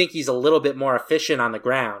even if you think he's a little bit more efficient on the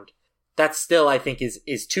ground, that still, I think,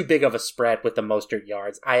 is too big of a spread with the Mostert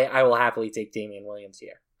yards. I will happily take Damian Williams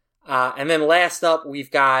here. And then last up,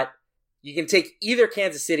 we've got, you can take either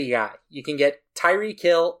Kansas City guy. You can get Tyreek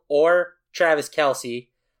Hill or Travis Kelce,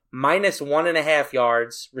 minus 1.5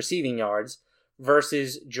 yards, receiving yards,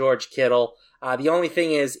 versus George Kittle. The only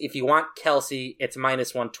thing is, if you want Kelce, it's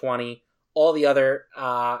minus 120. All the other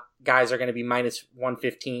guys are going to be minus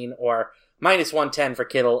 115 or minus 110 for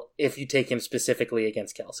Kittle if you take him specifically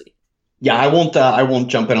against Kelce. Yeah, I won't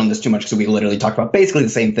jump in on this too much because we literally talked about basically the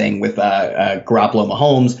same thing with Garoppolo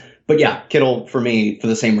Mahomes. But yeah, Kittle for me, for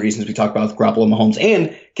the same reasons we talked about with Garoppolo Mahomes,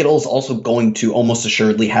 and Kittle's also going to almost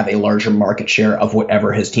assuredly have a larger market share of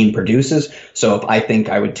whatever his team produces. So if I think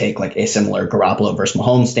I would take like a similar Garoppolo versus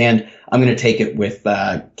Mahomes stand, I'm going to take it with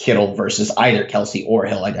Kittle versus either Kelce or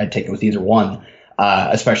Hill. I'd take it with either one,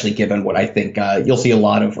 especially given what I think you'll see a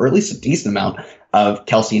lot of, or at least a decent amount of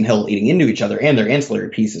Kelce and Hill eating into each other and their ancillary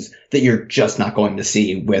pieces that you're just not going to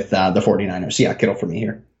see with the 49ers. So yeah, Kittle for me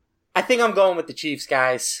here. I think I'm going with the Chiefs,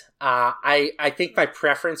 guys. I think my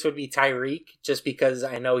preference would be Tyreek, just because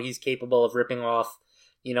I know he's capable of ripping off,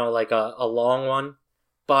 like a long one.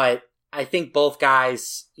 But I think both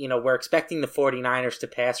guys, we're expecting the 49ers to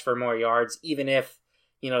pass for more yards, even if,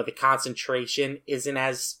 the concentration isn't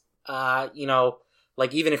as,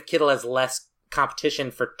 like even if Kittle has less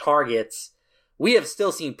competition for targets, we have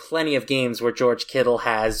still seen plenty of games where George Kittle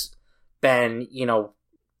has been,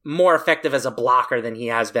 more effective as a blocker than he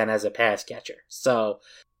has been as a pass catcher. So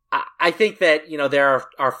I think that, there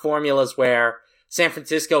are formulas where San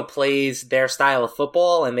Francisco plays their style of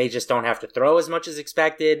football and they just don't have to throw as much as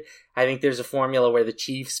expected. I think there's a formula where the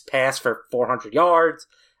Chiefs pass for 400 yards.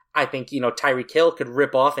 I think, Tyreek Hill could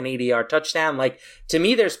rip off an 80-yard touchdown. Like, to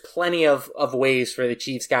me, there's plenty of ways for the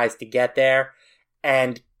Chiefs guys to get there.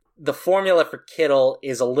 And the formula for Kittle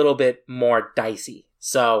is a little bit more dicey.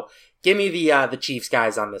 So give me the Chiefs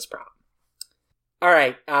guys on this prop. All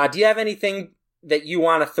right. Do you have anything that you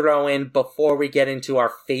want to throw in before we get into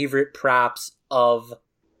our favorite props of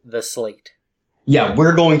the slate? Yeah,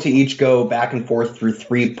 we're going to each go back and forth through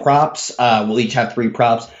three props. We'll each have three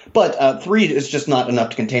props, but three is just not enough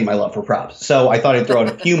to contain my love for props. So I thought I'd throw out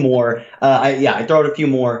a few more. I throw out a few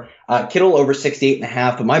more. Kittle over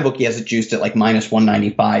 68.5, but my bookie has it juiced at like minus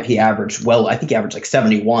 195. I think he averaged like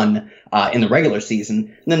 71 in the regular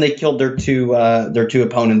season. And then they killed their two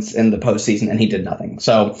opponents in the postseason, and he did nothing.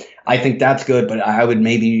 So I think that's good, but I would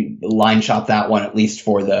maybe line shop that one at least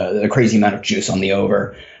for the crazy amount of juice on the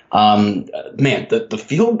over. Man, the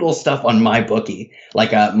field goal stuff on my bookie,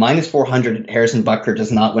 like minus 400, Harrison Butker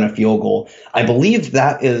does not win a field goal. I believe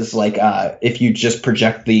that is like if you just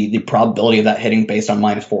project the probability of that hitting based on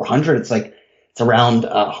minus 400, it's around,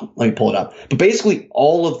 let me pull it up. But basically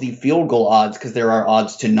all of the field goal odds, because there are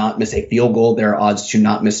odds to not miss a field goal, there are odds to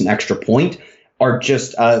not miss an extra point, are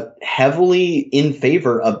just heavily in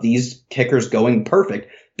favor of these kickers going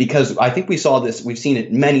perfect. Because I think we've seen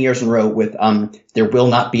it many years in a row with there will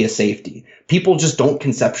not be a safety. People just don't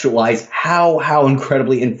conceptualize how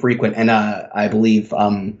incredibly infrequent, and I believe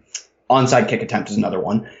onside kick attempt is another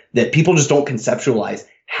one, that people just don't conceptualize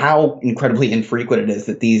how incredibly infrequent it is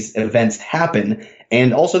that these events happen.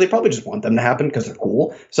 And also they probably just want them to happen because they're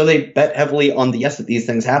cool. So they bet heavily on that these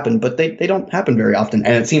things happen, but they don't happen very often.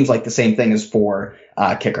 And it seems like the same thing is for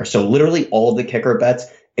kicker. So literally all the kicker bets,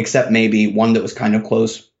 except maybe one that was kind of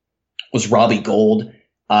close, was Robbie Gould.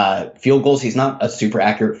 Field goals, he's not a super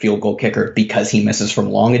accurate field goal kicker because he misses from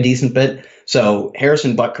long a decent bit. So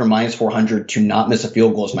Harrison Butker minus 400 to not miss a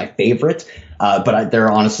field goal is my favorite. But they're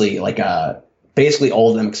honestly basically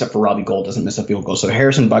all of them except for Robbie Gould doesn't miss a field goal. So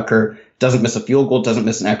Harrison Butker doesn't miss a field goal, doesn't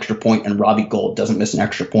miss an extra point, and Robbie Gould doesn't miss an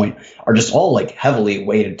extra point are just all heavily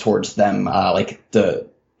weighted towards them, the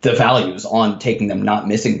values on taking them not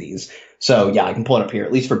missing these. So yeah, I can pull it up here,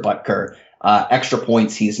 at least for Butker. Extra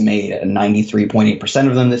points, he's made 93.8%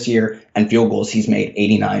 of them this year, and field goals, he's made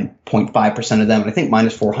 89.5% of them. And I think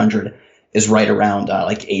minus 400 is right around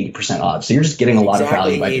 80% odds. So you're just getting a lot of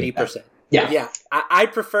value by 80%. Yeah. I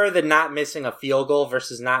prefer the not missing a field goal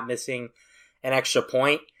versus not missing an extra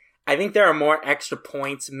point. I think there are more extra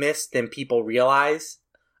points missed than people realize.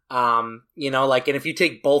 And if you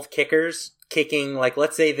take both kickers kicking,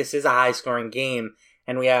 let's say this is a high scoring game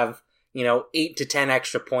and we have 8 to 10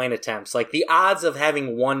 extra point attempts. The odds of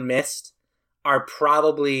having one missed are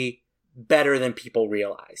probably better than people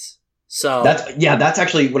realize. So that's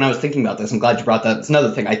actually, when I was thinking about this, I'm glad you brought that. It's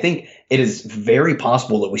another thing. I think it is very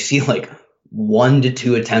possible that we see 1 to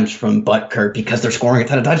 2 attempts from Butker because they're scoring a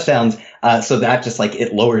ton of touchdowns. So that just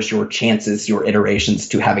it lowers your chances, your iterations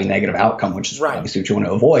to have a negative outcome, which is obviously what you want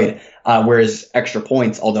to avoid. Whereas extra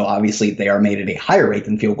points, although obviously they are made at a higher rate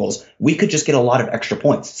than field goals, we could just get a lot of extra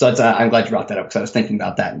points. So I'm glad you brought that up because I was thinking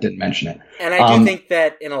about that and didn't mention it. And I do think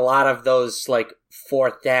that in a lot of those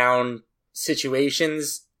fourth down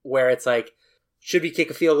situations where it's should we kick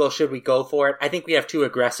a field goal? Should we go for it? I think we have two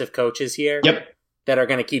aggressive coaches here. Yep. That are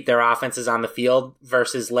going to keep their offenses on the field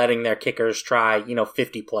versus letting their kickers try,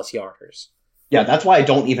 50-plus yarders. Yeah, that's why I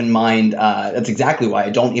don't even mind. That's exactly why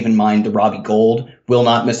I don't even mind the Robbie Gould will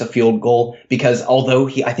not miss a field goal, because although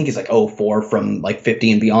I think he's 0-4 from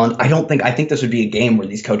 50 and beyond, I think this would be a game where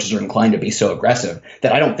these coaches are inclined to be so aggressive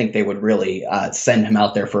that I don't think they would really send him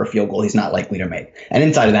out there for a field goal he's not likely to make. And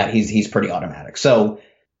inside of that, he's pretty automatic. So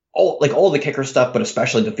all the kicker stuff, but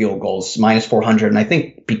especially the field goals, minus 400. And I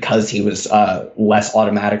think because he was less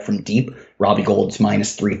automatic from deep, Robbie Gould's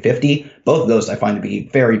minus 350. Both of those I find to be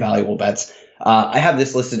very valuable bets. I have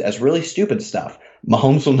this listed as really stupid stuff.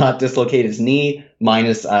 Mahomes will not dislocate his knee,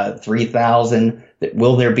 minus 3,000.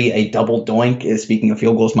 Will there be a double doink? Speaking of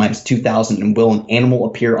field goals, minus 2,000. And will an animal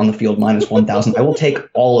appear on the field, minus 1,000? I will take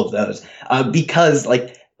all of those because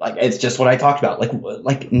it's just what I talked about.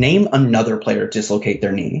 Name another player to dislocate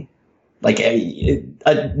their knee.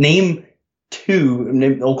 Name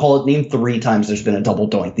 3 times there's been a double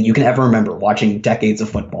doink that you can ever remember watching decades of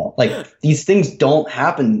football. These things don't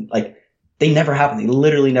happen. They never happen. They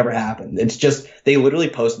literally never happen. It's just they literally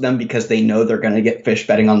post them because they know they're going to get fish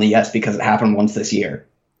betting on the yes because it happened once this year.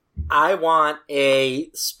 I want a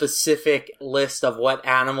specific list of what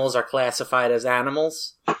animals are classified as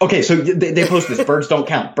animals. Okay, so they post this. Birds don't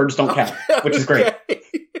count. Birds don't count, which is great.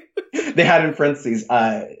 They had in parentheses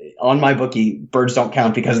on my bookie, birds don't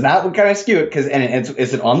count, because that would kind of skew it.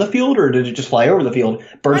 Is it on the field or did it just fly over the field?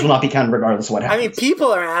 Birds will not be counted regardless of what happens. I mean,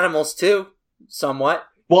 people are animals too, somewhat.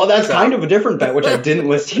 Well, that's kind of a different bet, which I didn't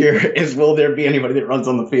list here, is will there be anybody that runs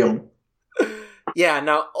on the field? Yeah,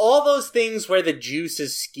 now, all those things where the juice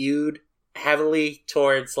is skewed heavily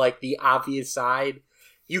towards, the obvious side,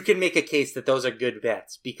 you can make a case that those are good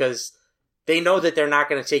bets, because they know that they're not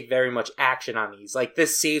going to take very much action on these.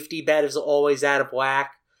 This safety bet is always out of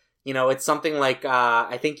whack. It's something like,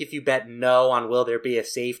 I think if you bet no on will there be a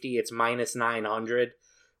safety, it's minus 900,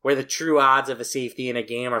 where the true odds of a safety in a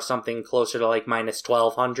game are something closer to like minus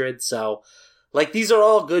 1200. So, like, these are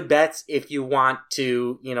all good bets if you want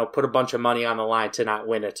to, put a bunch of money on the line to not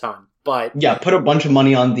win a ton. But yeah, put a bunch of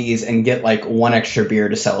money on these and get like one extra beer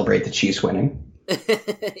to celebrate the Chiefs winning.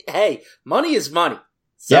 Hey, money is money.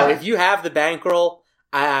 So if you have the bankroll,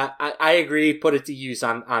 I agree, put it to use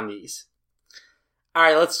on these. All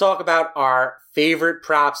right, let's talk about our favorite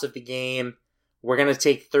props of the game. We're going to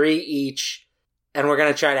take 3 each, and we're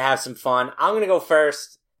going to try to have some fun. I'm going to go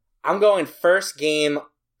first. I'm going first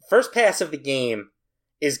pass of the game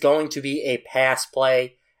is going to be a pass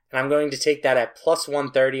play, and I'm going to take that at plus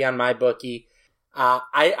 130 on my bookie.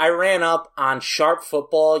 I ran up on Sharp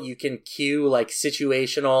Football. You can queue like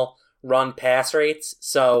situational run pass rates.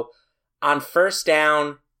 So on first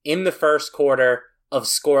down in the first quarter of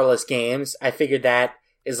scoreless games, I figured that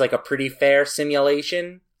is like a pretty fair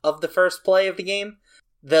simulation of the first play of the game.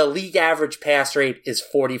 The league average pass rate is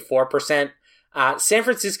 44%. San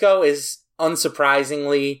Francisco is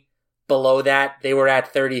unsurprisingly below that. They were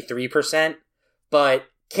at 33%, but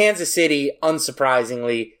Kansas City,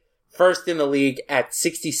 unsurprisingly, first in the league at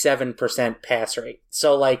 67% pass rate.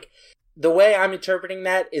 So, like, the way I'm interpreting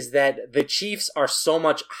that is that the Chiefs are so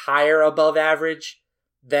much higher above average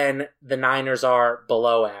than the Niners are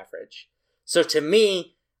below average. So to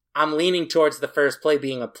me, I'm leaning towards the first play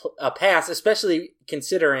being a pass, especially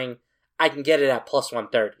considering I can get it at plus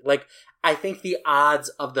 130. Like, I think the odds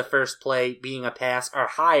of the first play being a pass are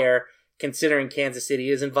higher considering Kansas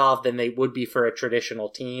City is involved than they would be for a traditional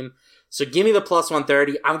team. So give me the plus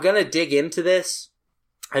 130. I'm going to dig into this.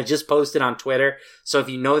 I just posted on Twitter. So if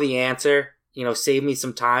you know the answer, save me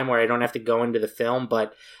some time where I don't have to go into the film.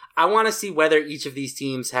 But I want to see whether each of these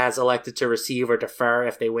teams has elected to receive or defer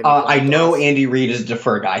if they win. I know Andy Reid is a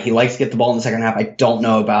defer guy. He likes to get the ball in the second half. I don't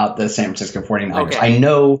know about the San Francisco 49ers. Okay. I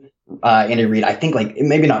know Andy Reid, I think like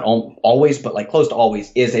maybe not always, but like close to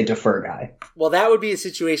always is a defer guy. Well, that would be a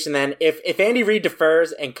situation then. If Andy Reid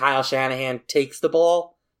defers and Kyle Shanahan takes the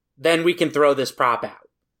ball, then we can throw this prop out.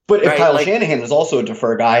 But if Kyle Shanahan is also a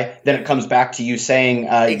defer guy, then it comes back to you saying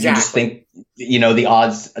exactly. You just think, the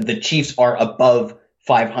odds, the Chiefs are above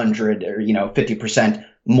 500 or, 50%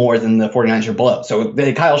 more than the 49ers are below. So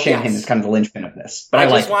Kyle Shanahan is kind of the linchpin of this. But I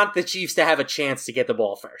just want the Chiefs to have a chance to get the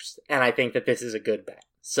ball first. And I think that this is a good bet.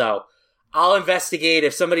 So I'll investigate.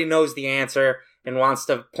 If somebody knows the answer and wants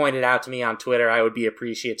to point it out to me on Twitter, I would be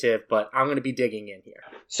appreciative, but I'm going to be digging in here.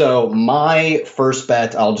 So my first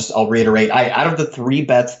bet, I'll reiterate, out of the 3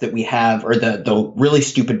 bets that we have, or the really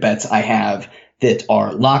stupid bets I have that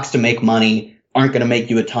are locks to make money, aren't going to make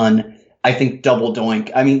you a ton, I think double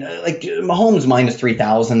doink. I mean, like Mahomes minus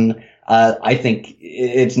 3,000. I think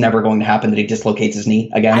it's never going to happen that he dislocates his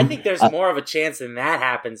knee again. I think there's more of a chance than that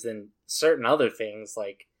happens than certain other things.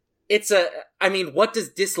 Like, what does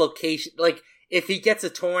dislocation, like, if he gets a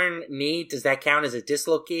torn knee, does that count as a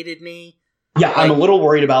dislocated knee? Yeah, I'm a little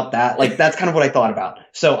worried about that. Like, that's kind of what I thought about.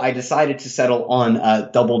 So I decided to settle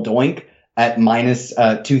on double doink at minus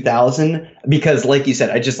 2,000 because, like you said,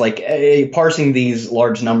 I just parsing these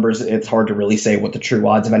large numbers, it's hard to really say what the true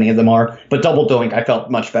odds of any of them are. But double doink, I felt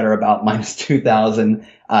much better about minus 2,000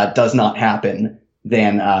 does not happen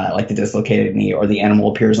than like the dislocated knee or the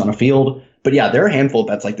animal appears on a field. But yeah, there are a handful of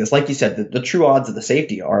bets like this. Like you said, the true odds of the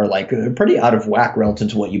safety are like pretty out of whack relative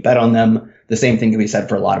to what you bet on them. The same thing can be said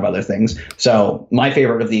for a lot of other things. So my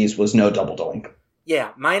favorite of these was no double doink.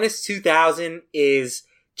 Yeah, minus 2,000 is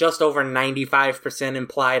just over 95%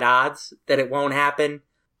 implied odds that it won't happen.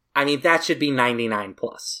 I mean, that should be 99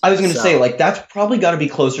 plus. I was going to say, like, that's probably got to be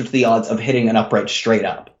closer to the odds of hitting an upright straight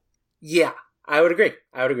up. Yeah, I would agree.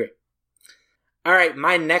 All right,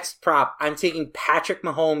 my next prop, I'm taking Patrick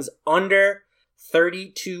Mahomes under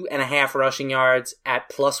 32.5 rushing yards at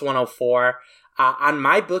plus 104. On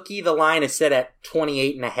my bookie, the line is set at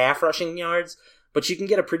 28.5 rushing yards, but you can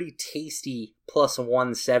get a pretty tasty plus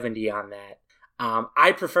 170 on that.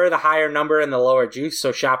 I prefer the higher number and the lower juice,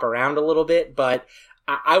 so shop around a little bit, but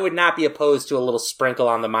I would not be opposed to a little sprinkle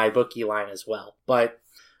on the MyBookie line as well. But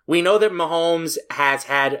we know that Mahomes has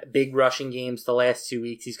had big rushing games the last 2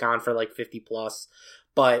 weeks. He's gone for like 50 plus,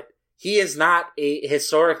 but he is not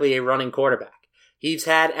historically a running quarterback. He's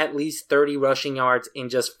had at least 30 rushing yards in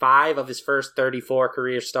just 5 of his first 34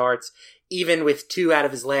 career starts, even with 2 out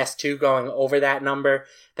of his last 2 going over that number.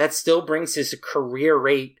 That still brings his career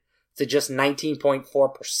rate to just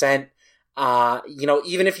 19.4%.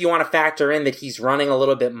 Even if you want to factor in that he's running a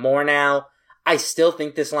little bit more now, I still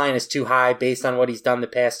think this line is too high based on what he's done the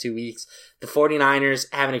past 2 weeks. The 49ers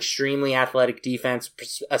have an extremely athletic defense,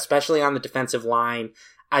 especially on the defensive line.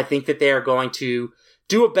 I think that they are going to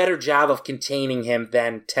do a better job of containing him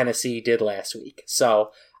than Tennessee did last week.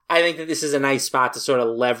 So I think that this is a nice spot to sort of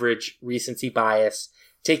leverage recency bias,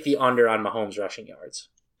 take the under on Mahomes rushing yards.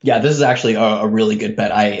 Yeah, this is actually a really good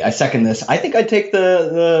bet. I second this. I think I'd take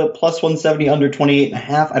the plus 170 under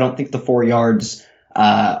 28.5. I don't think the 4 yards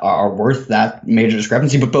are worth that major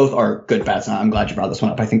discrepancy, but both are good bets. And I'm glad you brought this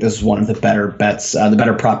one up. I think this is one of the better bets, the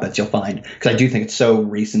better prop bets you'll find, because I do think it's so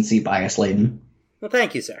recency bias laden. Well,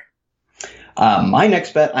 thank you, sir. My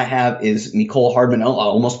next bet I have is Mecole Hardman,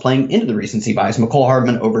 almost playing into the recency bias. Mecole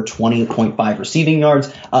Hardman over 20.5 receiving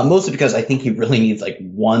yards, mostly because I think he really needs like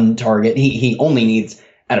one target. He only needs,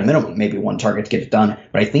 at a minimum, maybe one target to get it done,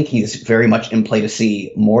 but I think he's very much in play to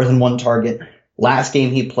see more than one target. Last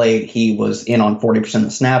game he played, he was in on 40% of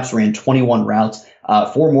the snaps, ran 21 routes,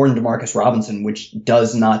 4 more than Demarcus Robinson, which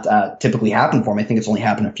does not typically happen for him. I think it's only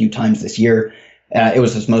happened a few times this year. It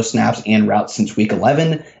was his most snaps and routes since week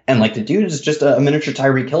 11. And like the dude is just a miniature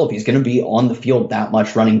Tyreek Hill. If he's going to be on the field that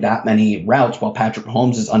much, running that many routes while Patrick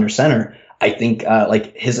Mahomes is under center, I think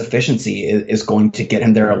like his efficiency is going to get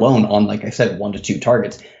him there alone on, like I said, 1 to 2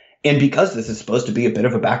 targets. And because this is supposed to be a bit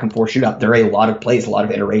of a back and forth shootout, there are a lot of plays, a lot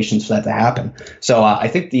of iterations for that to happen. So I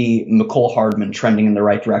think the Mecole Hardman trending in the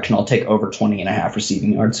right direction. I'll take over 20.5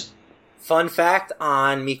 receiving yards. Fun fact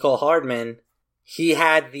on Mecole Hardman, he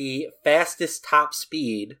had the fastest top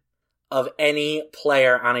speed of any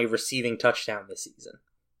player on a receiving touchdown this season.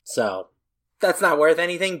 So that's not worth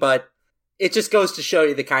anything, but it just goes to show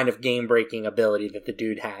you the kind of game-breaking ability that the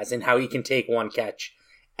dude has and how he can take one catch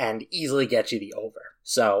and easily get you the over.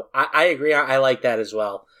 So I agree. I like that as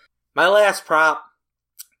well. My last prop,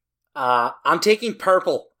 I'm taking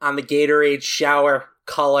purple on the Gatorade shower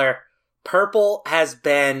color. Purple has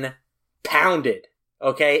been pounded.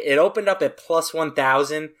 Okay, it opened up at plus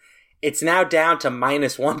 1,000. It's now down to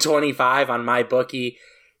minus 125 on my bookie.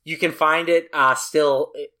 You can find it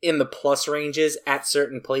still in the plus ranges at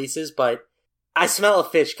certain places, but I smell a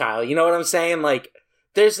fish, Kyle. You know what I'm saying? Like,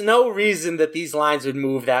 there's no reason that these lines would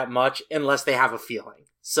move that much unless they have a feeling.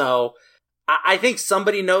 So I think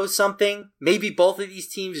somebody knows something. Maybe both of these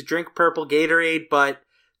teams drink purple Gatorade, but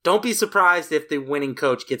don't be surprised if the winning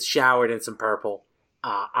coach gets showered in some purple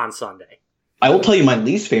on Sunday. I will tell you my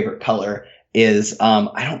least favorite color is,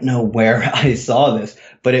 I don't know where I saw this,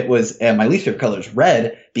 but it was, my least favorite color is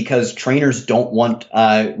red because trainers don't want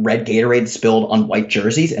red Gatorade spilled on white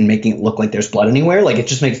jerseys and making it look like there's blood anywhere. Like, it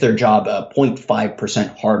just makes their job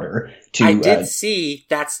 0.5% harder to... I did see,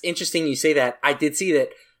 that's interesting you say that. I did see that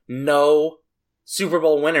no Super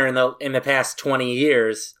Bowl winner in the past 20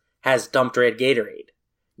 years has dumped red Gatorade.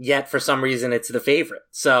 Yet, for some reason, it's the favorite.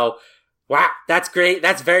 So... wow, that's great.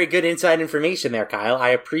 That's very good inside information there, Kyle.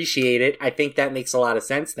 I appreciate it. I think that makes a lot of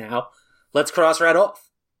sense now. Let's cross red off.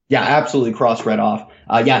 Yeah, absolutely cross red off.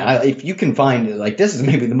 If you can find, like, this is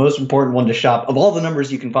maybe the most important one to shop. Of all the numbers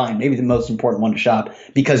you can find, maybe the most important one to shop.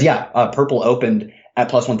 Because, purple opened at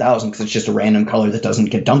plus 1,000 because it's just a random color that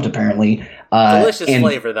doesn't get dumped, apparently. Delicious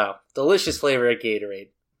flavor, though. Delicious flavor at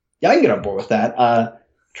Gatorade. Yeah, I can get on board with that.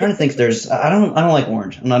 Trying to think, I don't like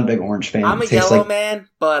orange. I'm not a big orange fan. I'm a yellow man,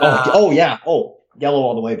 but yellow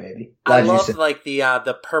all the way, baby. Glad I love like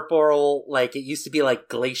the purple, like it used to be like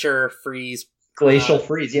Glacial Freeze.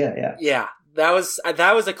 Yeah. That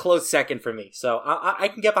was a close second for me. So I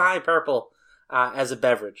can get behind purple as a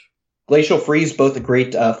beverage. Glacial Freeze, both a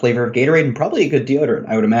great flavor of Gatorade and probably a good deodorant,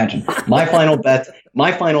 I would imagine. My final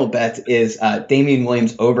bet is Damian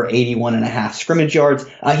Williams over 81.5 scrimmage yards.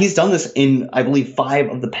 He's done this in, I believe, 5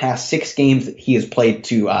 of the past 6 games that he has played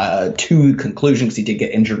to 2 conclusions. He did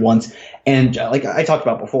get injured once. And like I talked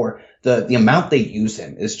about before, the amount they use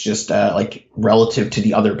him is just like relative to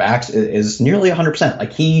the other backs is nearly 100%.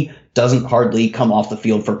 Like, he doesn't hardly come off the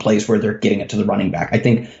field for plays where they're getting it to the running back. I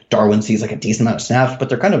think Darwin sees like a decent amount of snaps, but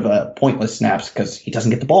they're kind of pointless snaps because he doesn't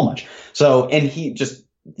get the ball much. So, and he just,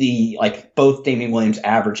 both Damian Williams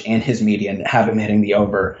average and his median have him hitting the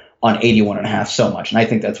over on 81.5 so much. And I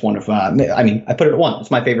think that's one of, I put it at 1. It's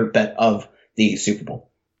my favorite bet of the Super Bowl.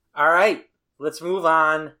 All right, let's move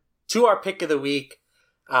on to our pick of the week.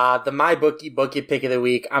 The MyBookie pick of the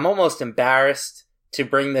week. I'm almost embarrassed to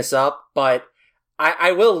bring this up, but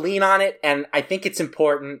I will lean on it, and I think it's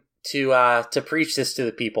important to preach this to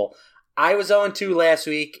the people. I was 0-2 last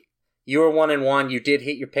week. You were 1-1. You did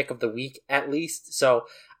hit your pick of the week at least. So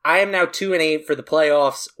I am now 2-8 for the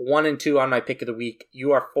playoffs. 1-2 on my pick of the week.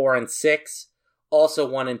 You are 4-6. Also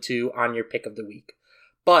 1-2 on your pick of the week.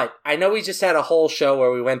 But I know we just had a whole show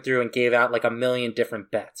where we went through and gave out like a million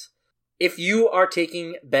different bets. If you are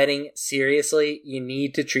taking betting seriously, you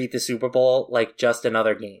need to treat the Super Bowl like just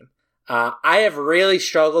another game. I have really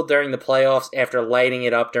struggled during the playoffs after lighting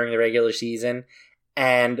it up during the regular season.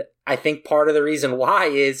 And I think part of the reason why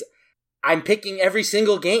is I'm picking every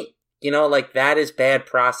single game. Like that is bad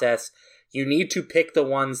process. You need to pick the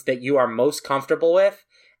ones that you are most comfortable with.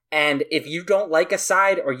 And if you don't like a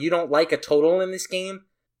side or you don't like a total in this game,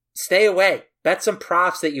 stay away. Bet some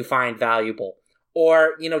props that you find valuable.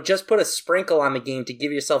 Or, just put a sprinkle on the game to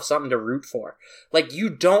give yourself something to root for. Like, you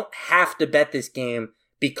don't have to bet this game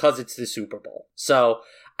because it's the Super Bowl. So,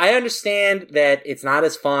 I understand that it's not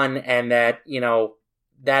as fun and that,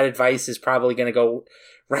 that advice is probably going to go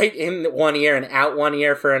right in one ear and out one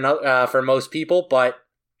ear for most people, but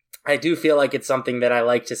I do feel like it's something that I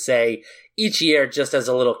like to say each year just as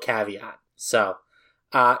a little caveat. So,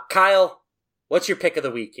 Kyle, what's your pick of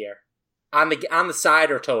the week here? On the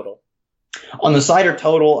side or total? On the side or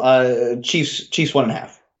total, Chiefs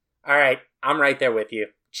 1.5. All right, I'm right there with you.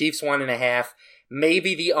 Chiefs 1.5.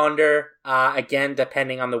 Maybe the under, again,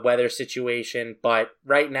 depending on the weather situation, but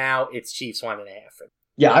right now it's Chiefs 1.5.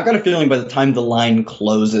 Yeah, I've got a feeling by the time the line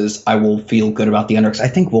closes, I will feel good about the under, because I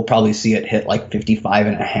think we'll probably see it hit like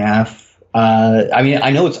 55.5.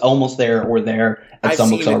 I know it's almost there or there at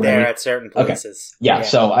some books already. I've seen it there at certain places. Okay. Yeah,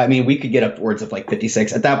 so, we could get upwards of like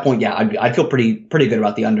 56. At that point, yeah, I'd feel pretty good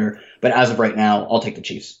about the under. But as of right now, I'll take the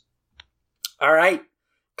Chiefs. All right.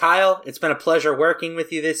 Kyle, it's been a pleasure working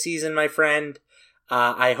with you this season, my friend.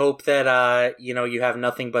 I hope that, you have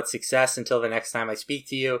nothing but success until the next time I speak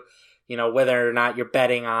to you. Whether or not you're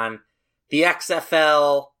betting on the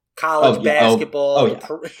XFL, college basketball,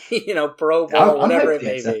 Pro Bowl, whatever it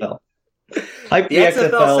may be. The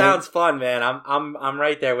XFL sounds fun, man. I'm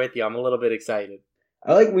right there with you. I'm a little bit excited.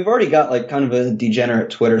 We've already got like kind of a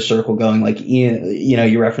degenerate Twitter circle going. Like Ian,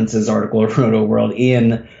 you reference his article at Roto World.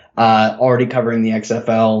 Ian, already covering the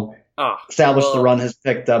XFL. Established the Run has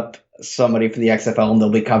picked up somebody for the XFL and they'll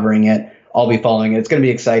be covering it. I'll be following it. It's going to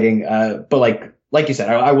be exciting. But like you said,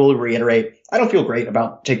 I will reiterate, I don't feel great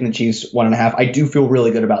about taking the Chiefs 1.5. I do feel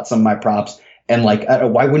really good about some of my props. And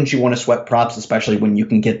why wouldn't you want to sweat props, especially when you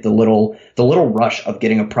can get the little rush of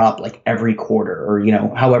getting a prop like every quarter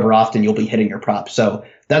or, however often you'll be hitting your props. So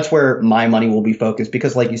that's where my money will be focused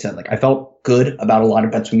because like you said, I felt good about a lot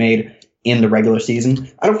of bets we made in the regular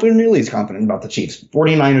season. I don't feel nearly as confident about the Chiefs.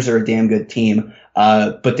 49ers are a damn good team.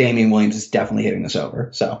 But Damian Williams is definitely hitting this over.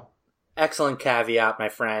 So excellent caveat, my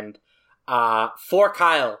friend. For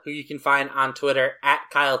Kyle, who you can find on Twitter at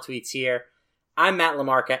Kyle Tweets Here. I'm Matt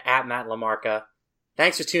LaMarca at Matt LaMarca.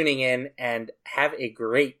 Thanks for tuning in and have a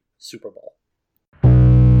great Super Bowl.